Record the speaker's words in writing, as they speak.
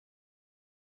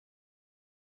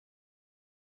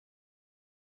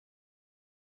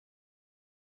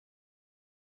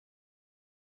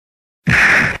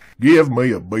Give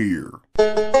me a beer.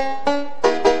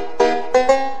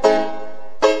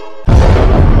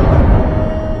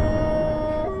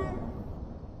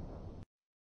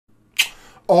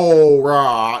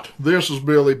 Alright, this is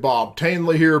Billy Bob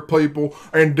Tinley here, people,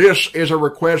 and this is a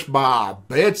request by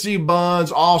Betsy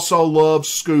Buns, also loves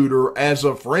Scooter, as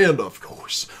a friend, of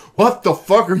course. What the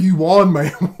fuck are you on,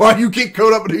 man? Why do you keep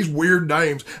coming up with these weird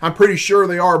names? I'm pretty sure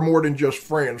they are more than just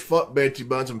friends. Fuck Betsy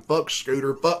Buns and fuck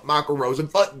Scooter, fuck Michael Rosen,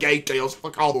 fuck Gay Tails,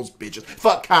 fuck all those bitches,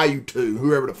 fuck Caillou too,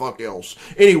 whoever the fuck else.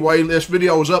 Anyway, this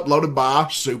video was uploaded by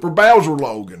Super Bowser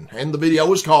Logan, and the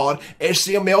video is called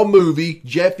SML Movie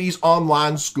Jeffy's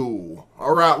Online School.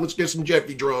 Alright, let's get some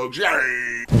Jeffy drugs.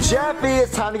 Yay! Jeffy,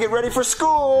 it's time to get ready for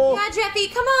school. Yeah, Jeffy,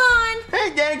 come on.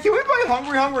 Hey, Daddy, can we play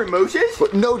Hungry Mooses?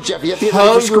 But no, Jeffy, you have to get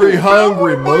ready for school.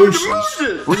 Hungry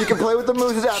Mooses. Well, you can play with the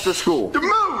mooses after school. The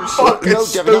moose. Fucking No,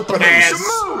 Jeffy, not the stupid ass. The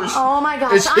moose. Oh my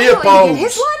gosh, It's I know hippos. to get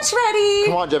his lunch ready.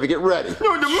 Come on, Jeffy, get ready.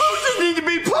 No, the mooses need to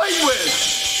be played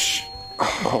with.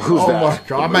 Oh, who's Oh that? my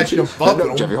god, I'm actually fucking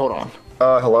No, Jeffy, hold on.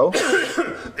 Hello?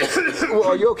 Well,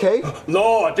 are you okay?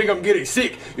 No, I think I'm getting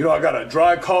sick. You know, I got a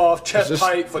dry cough, chest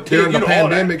tight, fatigue, during you the know, all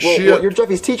that. pandemic Well, shit. you're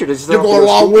Jeffy's teacher. Does he You're going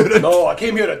along with it. No, I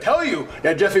came here to tell you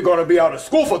that Jeffy gonna be out of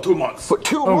school for 2 months. For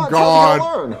 2 months, God. how's he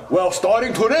gonna learn? Well,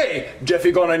 starting today,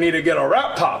 Jeffy gonna need to get a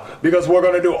laptop because we're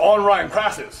gonna do online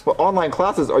classes. Well, online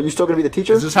classes, are you still gonna be the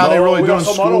teacher? Is this how they really we do in got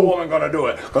some other school? woman gonna do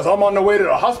it because I'm on the way to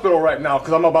the hospital right now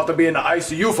because I'm about to be in the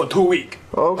ICU for 2 weeks.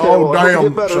 Okay, Oh, well, I hope you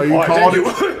damn. get better. So you All right, called thank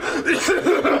it?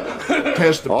 you.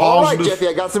 Tested All right, positive. Jeffy,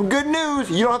 I got some good news.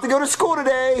 You don't have to go to school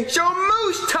today. So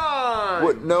moose time.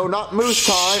 What? No, not moose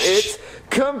time. It's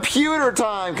computer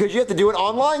time, because you have to do an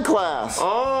online class.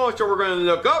 Oh, so we're gonna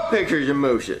look up pictures of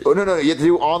mooses. Oh, no, you have to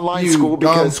do online You school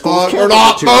dumb because school's fuck. They're canceled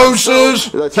not for 2 months. mooses. So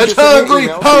the That's teacher sent me hungry, an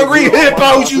email hungry saying you do online hippos,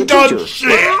 class you with the dumb teacher.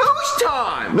 shit. Moose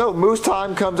time. No, moose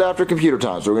time comes after computer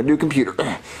time, so we're gonna do computer.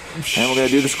 And we're gonna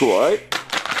do the school, all right?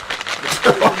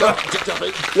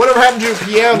 Whatever happened to your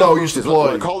piano you used to We're gonna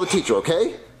play? call the teacher,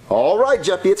 okay? All right,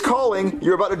 Jeffy, it's calling.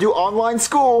 You're about to do online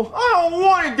school. I don't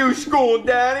want to do school,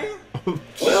 Daddy. Well,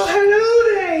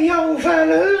 hello there, young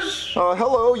fellas.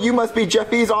 Hello, you must be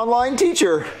Jeffy's online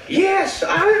teacher. Yes,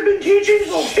 I've been teaching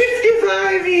for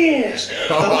 55 years.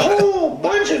 A whole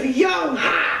bunch of young,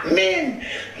 hot men.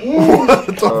 What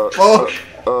the fuck?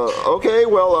 Okay,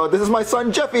 well, this is my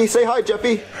son, Jeffy. Say hi,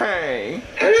 Jeffy. Hey.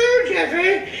 Hello,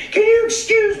 Jeffy. Can you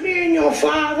excuse me and your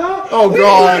father? Oh, We're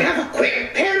God. going to have a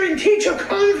quick parent-teacher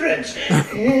conference.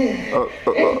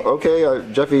 Okay,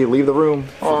 Jeffy, leave the room.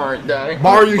 All right, Daddy.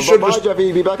 Mario, you should Bye, just...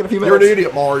 Jeffy. Be back in a few You're minutes. an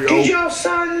idiot, Mario. Did your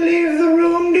son leave the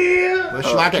room, dear?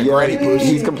 That's like a Yeah, granny pussy.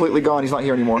 he's completely gone. He's not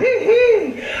here anymore.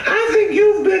 I think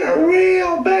you've been a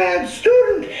real bad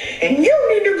student, and you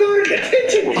need to go to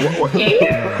detention.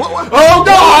 Oh,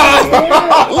 God!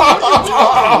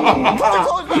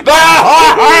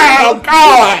 Oh,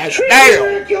 God! Treat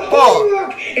Damn! like your Fuck.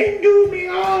 homework and do me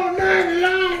all night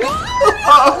long.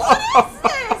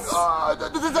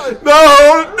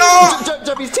 No!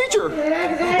 Jeffy's teacher.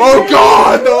 Oh,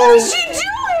 God, no! What's she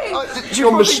doing?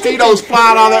 Your mosquitoes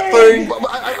flying out of that thing.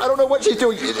 I don't know what she's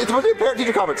doing. It's supposed to be a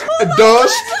parent-teacher conference. Dust. That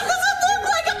doesn't look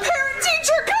like a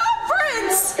parent-teacher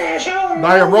conference.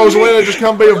 Damn, Rosalina, just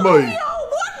come be with me. What was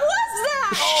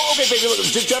that? Okay, baby, look,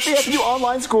 Jeffy has to do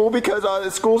online school because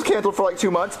school's canceled for like 2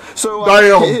 months. So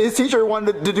Damn. his teacher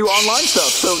wanted to do online stuff.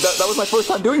 So that was my first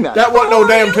time doing that. That wasn't no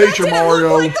damn That teacher, didn't Mario.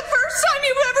 look like the first time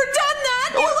you've ever done that.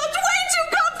 You looked way too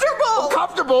comfortable.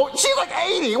 Comfortable? She's like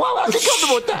 80. Why would I be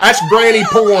comfortable with that? That's granny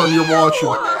porn you're watching.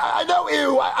 I know,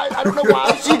 ew. I don't know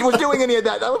why she was doing any of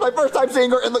that. That was my first time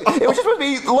seeing her. And look, it was just supposed to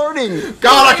be learning.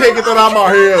 God, I can't get that out of my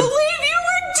I head. can't believe you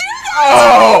would do that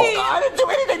Oh. to me. I didn't do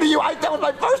anything to you. That was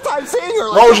my first time seeing her.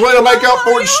 Rosalina, make up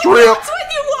for it and strip. That's what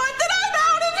you want, that I'm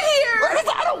out of here.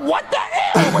 I don't want that.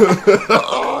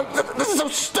 Oh, this is so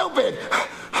stupid.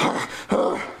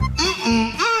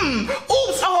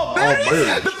 Oops, all berries.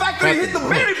 berries. The fact that he hit the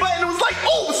berry button, it was like,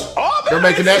 oops, all berries. They're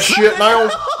making that shit now?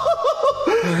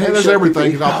 Man, there's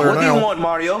everything out there What do you now. want,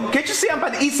 Mario? Can't you see I'm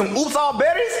about to eat some oops all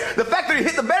berries? The fact that he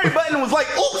hit the berry button was like,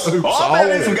 oops, Oops, all all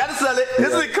berries. We berries. gotta sell it.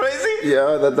 Isn't it crazy?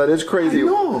 Yeah, that is crazy. I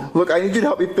know. Look, I need you to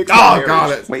help me fix my Oh, marriage.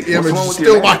 God, it. Wait, The what's image wrong is with still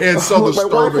your in my marriage? head so Look, my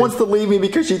wife disturbing. wants to leave me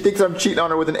because she thinks I'm cheating on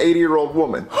her with an 80-year-old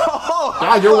woman.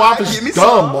 God, your wife is Give me dumb,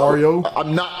 some. Mario.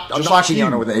 I'm not Just not like cheating you.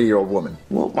 on her with an 80-year-old woman.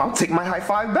 Well, I'll take my high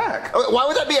five back. Why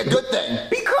would that be a good thing?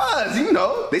 Because, you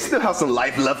know, they still have some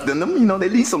life left in them. You know, they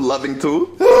need some loving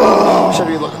too.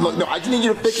 Chevy, look, no, I just need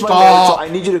you to fix my Stop. marriage. So I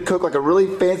need you to cook like a really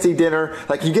fancy dinner.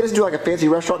 Like, can you get us to like a fancy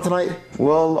restaurant tonight?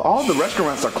 Well, all the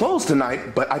restaurants are closed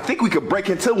tonight, but I think we could break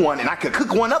into one and I could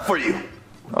cook one up for you.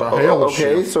 The hell is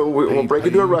Okay, she? so we'll break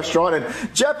into a restaurant and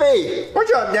Jeffy!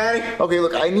 What's up, Daddy? Okay,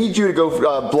 look, I need you to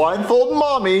go blindfold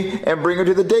Mommy and bring her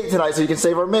to the date tonight so you can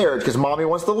save our marriage because Mommy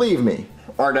wants to leave me.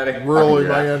 All right, Daddy. Really,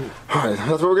 man? Alright, that's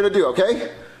what we're gonna do,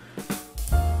 okay?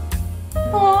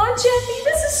 Aw, Jeffy,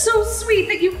 this is so sweet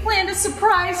that you planned a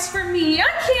surprise for me. I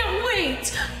can't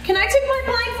wait. Can I take my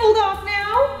blindfold off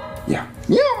now? Yeah,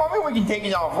 Mommy, we can take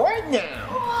it off right now.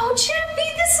 Oh, Jeffy,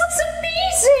 this looks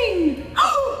amazing.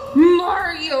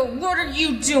 Mario, what are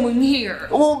you doing here?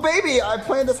 Well, baby, I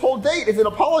planned this whole date. It's an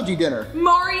apology dinner.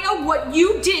 Mario, what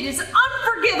you did is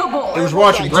unforgivable. He was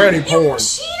watching granny You porn.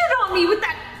 cheated on me with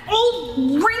that old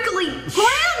wrinkly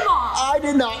grandma. I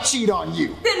did not cheat on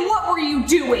you. Then what were you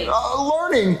doing?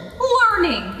 Learning.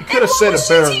 Learning. You could have said it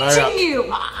better than that. teaching you?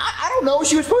 I don't know.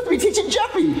 She was supposed to be teaching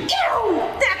Jeffy. Ew,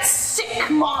 that's sick,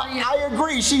 Mario. I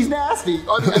agree. She's nasty.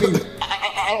 I mean,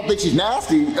 I don't think she's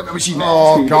nasty. I mean, she's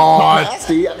nasty. Oh, God. Not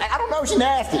nasty. I don't know. She's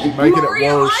nasty. Making it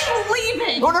Mario, worse. I'm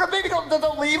leaving. No, baby,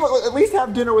 don't leave. At least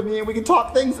have dinner with me and we can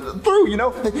talk things through, you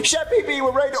know? Chef BB,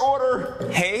 we're ready to order.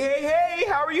 Hey,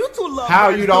 how are you two lovebirds How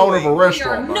are you the owner of a We are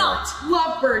restaurant? not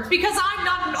lovebirds because I'm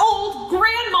not an old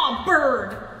grandma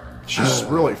bird. She's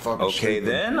really fucking Okay, stupid.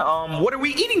 then, what are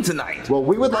we eating tonight? Well,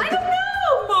 we would I like don't to...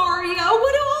 know, Mario.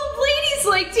 What do old ladies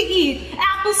like to eat?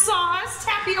 Applesauce,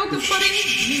 tapioca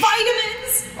pudding,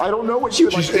 vitamins. I don't know what she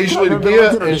would She's like to easily to I've never get,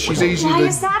 had dinner and with she's her. easy Why to...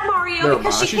 is that, Mario? Never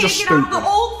Because mind, she she's can't just get out of the stupid.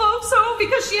 old folks home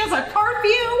because she has a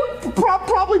curfew?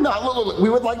 Probably not. Look, we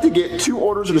would like to get 2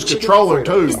 orders of She's chicken controlling,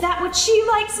 Alfredo. too. Is that what she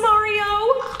likes, Mario?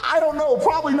 I don't know.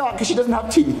 Probably not because she doesn't have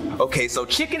teeth. Okay, so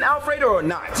chicken Alfredo or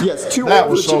not? Yes, 2 That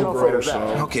orders was of chicken so Alfredo. gross,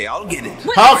 that. though. Okay, I'll get it.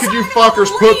 But How it's could you not fuckers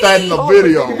an old put that in the lady.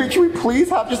 video? Baby, can we please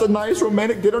have just a nice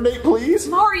romantic dinner date, please?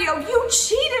 Mario, you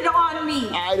cheated on me.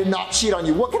 I did not cheat on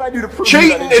you. What can I do to prove Cheating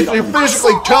that I didn't if cheat you're on you?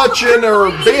 physically I saw all the touching or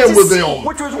pretty being ladies with to them. see.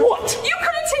 Which was what? You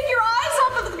couldn't take your eyes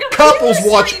off of the computer Couples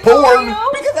watch screen, porn. Mario.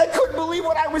 Because I couldn't believe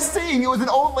what I was seeing. It was an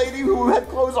old lady who had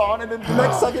clothes on, and then the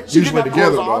next second she Usually didn't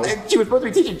have together, clothes on, though. and she was supposed to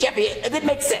be teaching Jeffy. It didn't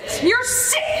make sense. You're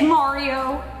sick,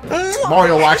 Mario.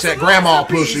 Mario likes that Listen, grandma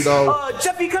masterpiece. pussy, though.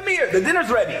 Jeffy, come here. The dinner's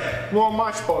ready. What am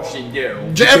I supposed to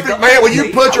do? Jeffy, man, will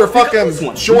you put your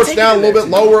fucking shorts down a little bit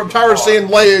lower? I'm tired of seeing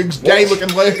legs,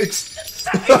 gay-looking legs.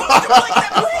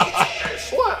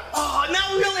 What? Oh,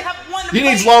 now we only have one. He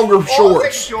needs longer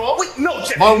shorts. Wait, no,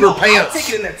 Jeffy, Longer no, pants. I'll take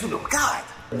it in there too. God.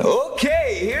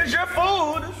 Okay, here's your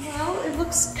food. Well, it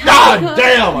looks kind God of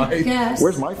damn, I hate Yes.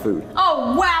 Where's my food?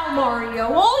 Oh, wow,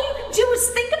 Mario. All you can do is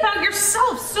think about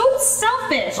yourself. So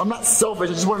selfish. I'm not selfish.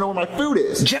 I just want to know where my food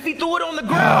is. Jeffy threw it on the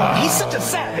ground. He's such a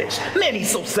savage. Man,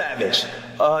 he's so savage.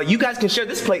 You guys can share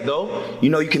this plate, though. You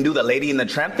know you can do the Lady in the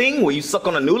Tramp thing where you suck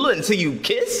on a noodle until you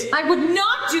kiss. I would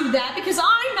not do that because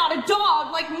I'm not a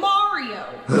dog like Mario.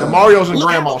 Yeah, Mario's in Look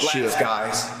at grandma the shit. glass,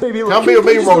 guys. Baby, look, Come can be you with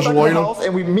me, please go back to the Rosalina. house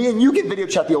And me and you can video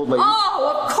chat the old lady.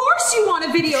 Oh, of course you want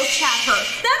to video chat her.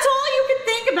 That's all you can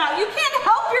think about. You can't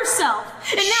help yourself.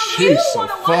 And now you She's so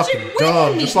want to watch fucking it with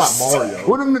dumb, me. just like Mario.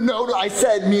 Well, no, I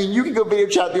said me and you can go video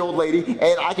chat the old lady,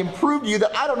 and I can prove to you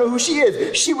that I don't know who she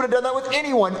is. She would have done that with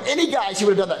anyone, any guy she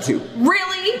would have done that to.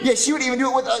 Really? Yeah, she would even do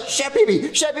it with Chef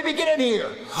BB. Chef BB, get in here.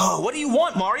 Oh, what do you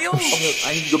want, Mario? Okay,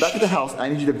 I need you to go back to the house. I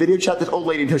need you to video chat this old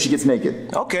lady until she gets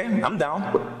naked. Okay, I'm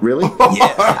down. Really?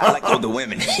 Yeah, I like older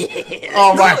women.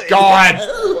 Oh my God.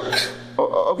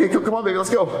 Okay, come on, baby, let's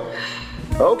go.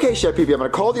 Okay, Chef BB, I'm gonna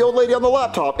call the old lady on the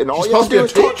laptop, and all She's you have to do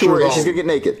is supposed to be a talk to her, teacher, and she's though. gonna get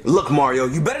naked. Look, Mario,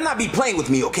 you better not be playing with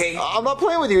me, okay? I'm not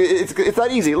playing with you. It's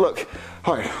that easy. Look,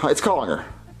 all right, it's calling her.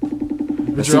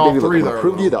 But See, you're all baby, look, three I'm gonna there.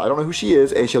 prove to you that I don't know who she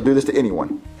is, and she'll do this to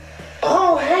anyone.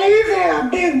 Oh, hey there,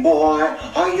 big boy.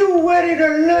 Are you ready to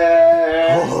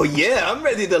learn? Oh, yeah, I'm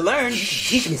ready to learn.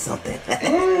 Teach me something.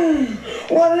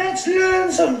 Well, let's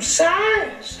learn some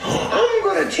science. I'm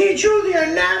going to teach you the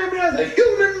anatomy of the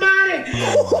human body.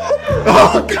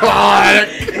 Oh God.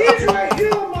 It's right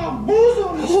here on my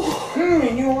bosom.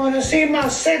 And you want to see my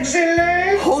sexy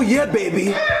legs? Oh, yeah,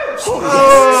 baby.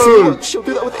 Oh. See, she'll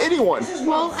do that with anyone.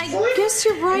 Well, I guess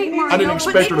you're right, Mario. I didn't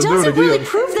expect her but to it do it doesn't really again.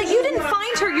 prove that you didn't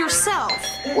find her yourself.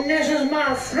 And this is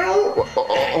my throat.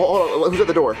 Hold on, who's at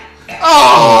the door?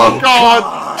 Oh God.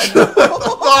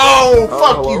 Oh,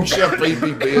 fuck you, Chef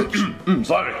BB, bitch.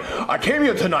 Sorry, I came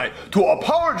here tonight to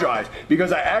apologize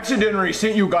because I accidentally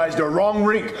sent you guys the wrong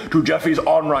link to Jeffy's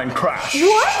online crash.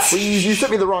 What? Well, you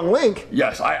sent me the wrong link.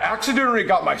 Yes, I accidentally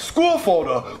got my school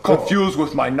folder confused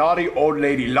with my naughty old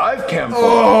lady live cam folder.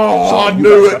 Oh, so I you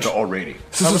knew guys it. got the old lady.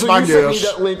 That was so my you sent me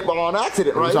guess. that link on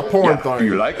accident, right? It's a porn Do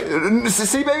you thing. like it?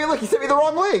 See, baby, look, you sent me the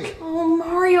wrong link. Oh,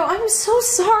 Mario, I'm so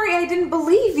sorry I didn't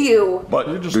believe you. you.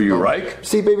 But do you, Reich?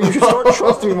 See, baby, you should start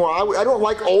trusting me more. I don't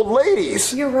like old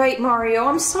ladies. You're right, Mario.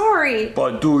 I'm sorry.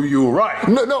 But do you, Reich?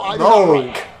 No, I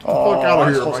don't. Get the fuck out of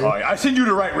I'm here, so man. sorry. I sent you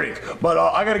the right Rink, but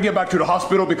I gotta get back to the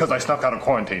hospital because I snuck out of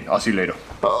quarantine. I'll see you later.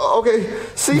 Okay.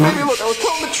 See, baby, look, I was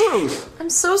telling the truth. I'm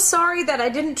so sorry that I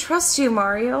didn't trust you,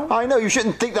 Mario. I know, you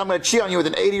shouldn't think that I'm gonna cheat on you with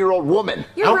an 80-year-old woman.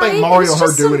 You're I don't think right. Mario It was heard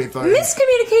just do some anything.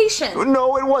 Miscommunication.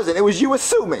 No, it wasn't. It was you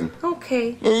assuming.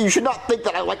 Okay. You should not think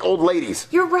that I like old ladies.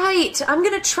 You're right. I'm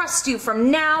gonna trust you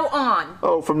from now on.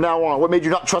 Oh, from now on. What made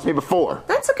you not trust me before?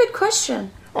 That's a good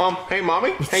question. Hey,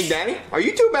 Mommy. Hey, Daddy. Are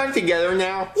you two back together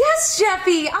now? Yes,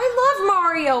 Jeffy. I love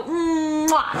Mario.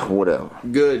 Mwah. Whatever.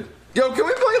 Good. Yo, can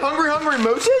we play Hungry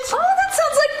Mooses? Oh, that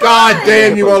sounds like fun. God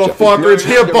damn you motherfucker, it's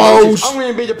hippos! I'm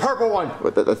gonna be the purple one.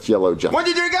 But that's yellow, Jeff. 1,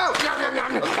 2, 3, go! Jeffy!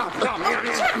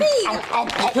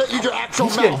 I'll hit you your actual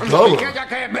He's getting mouth. dumber.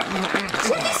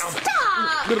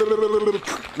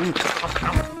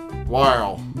 Stop!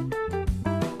 Wow.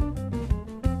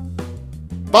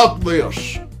 Fuck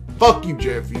this. Fuck you,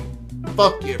 Jeffy.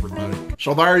 Fuck everything.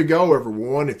 So there you go,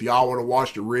 everyone. If y'all want to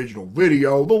watch the original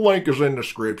video, the link is in the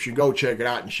description. Go check it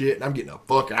out and shit. And I'm getting the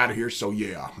fuck out of here. So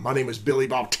yeah, my name is Billy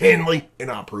Bob Tinley,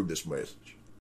 and I approve this message.